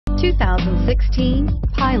2016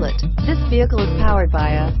 Pilot. This vehicle is powered by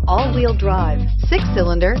a all-wheel drive,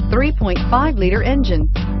 6-cylinder, 3.5-liter engine.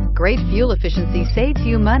 Great fuel efficiency saves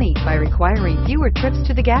you money by requiring fewer trips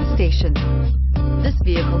to the gas station. This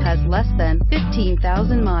vehicle has less than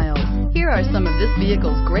 15,000 miles. Here are some of this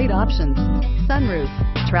vehicle's great options: sunroof,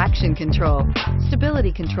 traction control,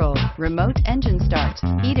 stability control, remote engine start,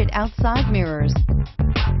 heated outside mirrors.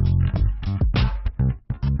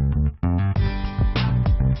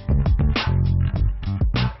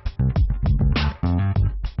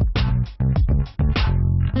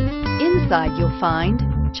 Inside you'll find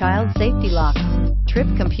child safety locks, trip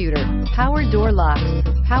computer, power door locks,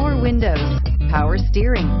 power windows, power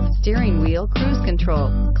steering, steering wheel cruise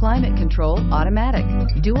control, climate control automatic,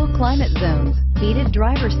 dual climate zones, heated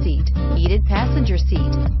driver's seat, heated passenger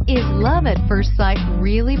seat. Is love at first sight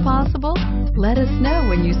really possible? Let us know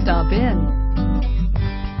when you stop in.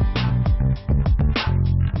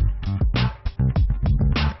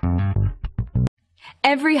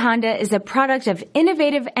 Every Honda is a product of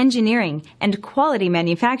innovative engineering and quality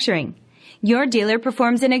manufacturing. Your dealer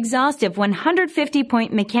performs an exhaustive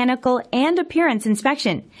 150-point mechanical and appearance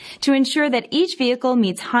inspection to ensure that each vehicle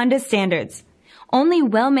meets Honda standards. Only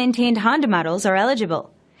well-maintained Honda models are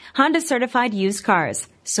eligible. Honda certified used cars,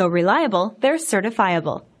 so reliable they're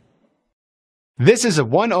certifiable. This is a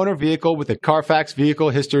one-owner vehicle with a CARFAX Vehicle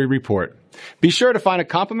History Report. Be sure to find a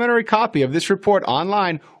complimentary copy of this report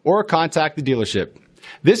online or contact the dealership.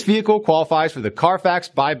 This vehicle qualifies for the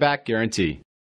CARFAX buyback guarantee.